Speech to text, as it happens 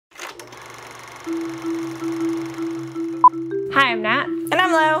Hi, I'm Nat. And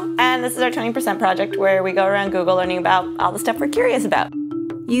I'm Lo, and this is our 20% project where we go around Google learning about all the stuff we're curious about.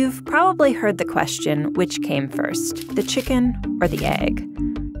 You've probably heard the question, which came first, the chicken or the egg?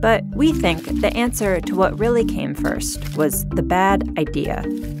 But we think the answer to what really came first was the bad idea.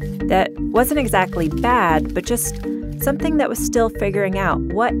 That wasn't exactly bad, but just something that was still figuring out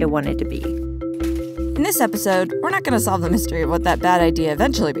what it wanted to be. In this episode, we're not going to solve the mystery of what that bad idea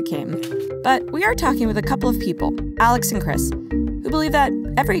eventually became. But we are talking with a couple of people, Alex and Chris, who believe that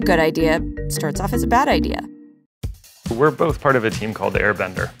every good idea starts off as a bad idea. We're both part of a team called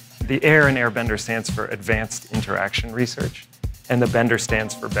Airbender. The Air in Airbender stands for Advanced Interaction Research, and the Bender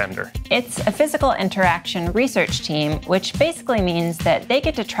stands for Bender. It's a physical interaction research team, which basically means that they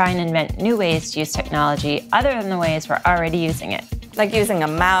get to try and invent new ways to use technology other than the ways we're already using it. Like using a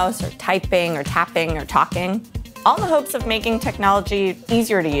mouse, or typing, or tapping, or talking, all in the hopes of making technology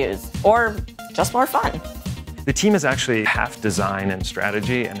easier to use, or just more fun. The team is actually half design and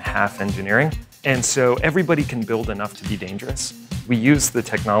strategy and half engineering, and so everybody can build enough to be dangerous. We use the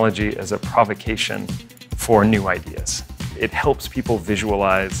technology as a provocation for new ideas. It helps people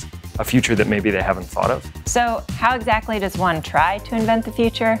visualize a future that maybe they haven't thought of. So how exactly does one try to invent the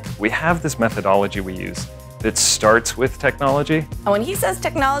future? We have this methodology we use that starts with technology. And when he says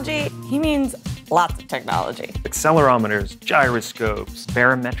technology, he means lots of technology. Accelerometers, gyroscopes,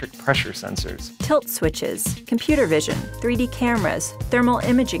 barometric pressure sensors. Tilt switches, computer vision, 3D cameras, thermal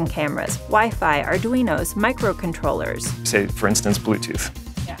imaging cameras, Wi-Fi, Arduinos, microcontrollers. Say, for instance, Bluetooth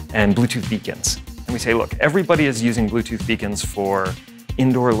and Bluetooth beacons. And we say, look, everybody is using Bluetooth beacons for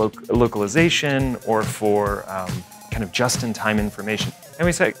indoor localization or for kind of just-in-time information. And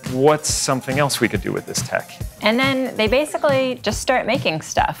we say, what's something else we could do with this tech? And then they basically just start making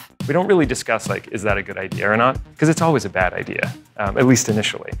stuff. We don't really discuss, like, is that a good idea or not? Because it's always a bad idea, at least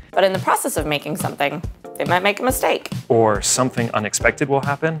initially. But in the process of making something, they might make a mistake. Or something unexpected will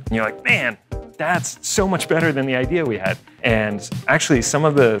happen, and you're like, man, that's so much better than the idea we had. And actually, some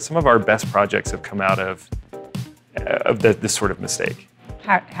of our best projects have come out of this sort of mistake.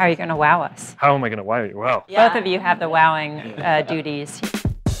 How are you going to wow us? How am I going to wow you? Wow. Yeah. Both of you have the wowing duties.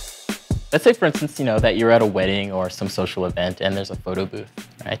 Let's say, for instance, that you're at a wedding or some social event and there's a photo booth,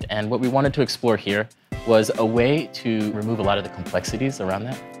 right? And what we wanted to explore here was a way to remove a lot of the complexities around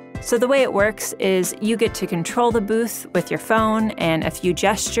that. So the way it works is you get to control the booth with your phone and a few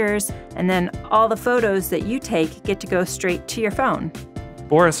gestures, and then all the photos that you take get to go straight to your phone.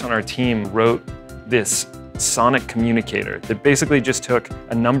 Boris on our team wrote this sonic communicator that basically just took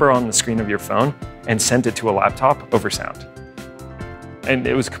a number on the screen of your phone and sent it to a laptop over sound. And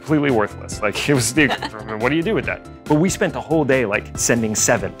it was completely worthless. Like, it was, what do you do with that? But we spent the whole day like sending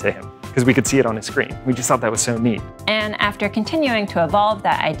 7 to him because we could see it on his screen. We just thought that was so neat. And after continuing to evolve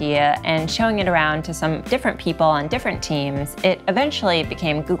that idea and showing it around to some different people on different teams, it eventually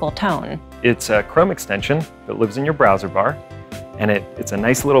became Google Tone. It's a Chrome extension that lives in your browser bar, and it's a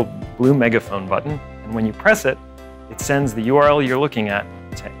nice little blue megaphone button. And when you press it, it sends the URL you're looking at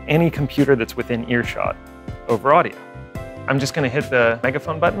to any computer that's within earshot over audio. I'm just going to hit the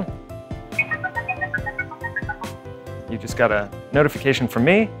megaphone button. You just got a notification from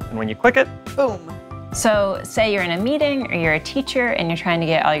me, and when you click it, boom. So say you're in a meeting or you're a teacher and you're trying to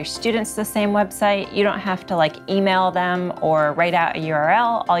get all your students to the same website. You don't have to like email them or write out a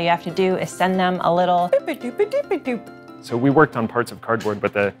URL. All you have to do is send them a little doop-a-doop-a-doop-a-doop. So we worked on parts of cardboard,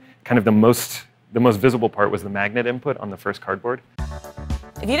 but the most visible part was the magnet input on the first cardboard.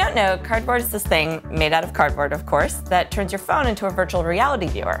 If you don't know, cardboard is this thing made out of cardboard, of course, that turns your phone into a virtual reality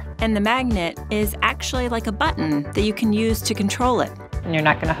viewer. And the magnet is actually like a button that you can use to control it. And you're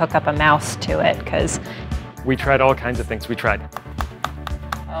not going to hook up a mouse to it because... We tried all kinds of things. We tried,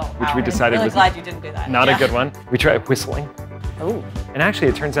 which we decided I'm really was glad you didn't do that. Not a good one. We tried whistling. Oh. And actually,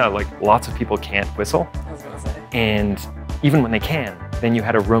 it turns out like lots of people can't whistle. I was going to say. And even when they can, then you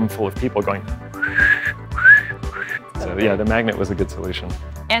had a room full of people going. So yeah, the magnet was a good solution.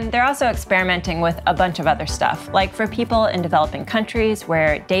 And they're also experimenting with a bunch of other stuff, like for people in developing countries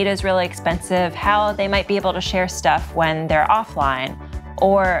where data is really expensive, how they might be able to share stuff when they're offline,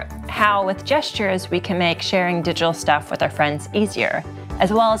 or how with gestures we can make sharing digital stuff with our friends easier,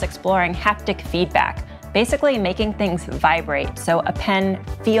 as well as exploring haptic feedback, basically making things vibrate so a pen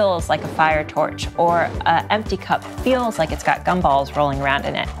feels like a fire torch or an empty cup feels like it's got gumballs rolling around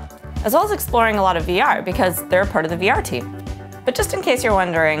in it. As well as exploring a lot of VR because they're a part of the VR team. But just in case you're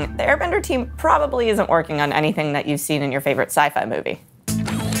wondering, the Airbender team probably isn't working on anything that you've seen in your favorite sci-fi movie.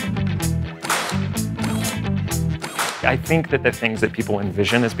 I think that the things that people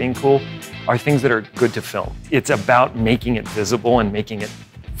envision as being cool are things that are good to film. It's about making it visible and making it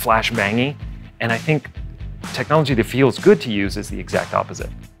flash bangy And I think technology that feels good to use is the exact opposite.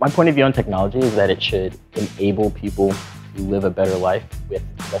 My point of view on technology is that it should enable people to live a better life with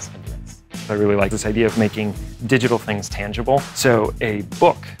less hindrance. I really like this idea of making digital things tangible. So a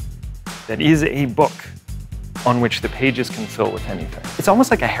book that is a book on which the pages can fill with anything. It's almost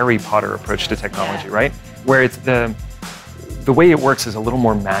like a Harry Potter approach to technology, right? Where it's the way it works is a little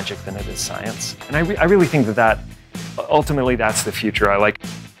more magic than it is science. And I really think that ultimately that's the future I like.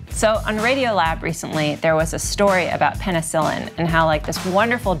 So on Radiolab recently, there was a story about penicillin and how this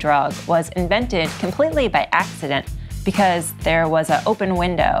wonderful drug was invented completely by accident because there was an open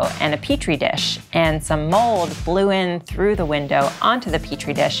window and a petri dish, and some mold blew in through the window onto the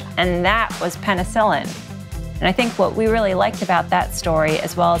petri dish, and that was penicillin. And I think what we really liked about that story,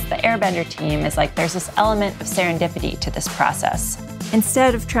 as well as the Airbender team, is there's this element of serendipity to this process.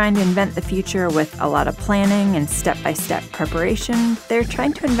 Instead of trying to invent the future with a lot of planning and step-by-step preparation, they're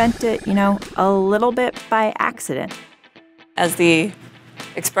trying to invent it, a little bit by accident. As the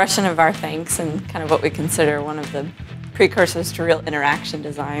expression of our thanks and kind of what we consider one of the precursors to real interaction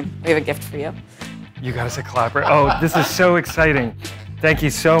design, we have a gift for you. You got us a clapper. Oh, this is so exciting. Thank you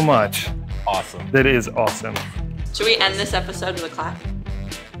so much. Awesome. That is awesome. Should we end this episode with a clap?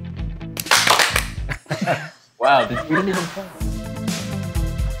 Wow, we didn't even play.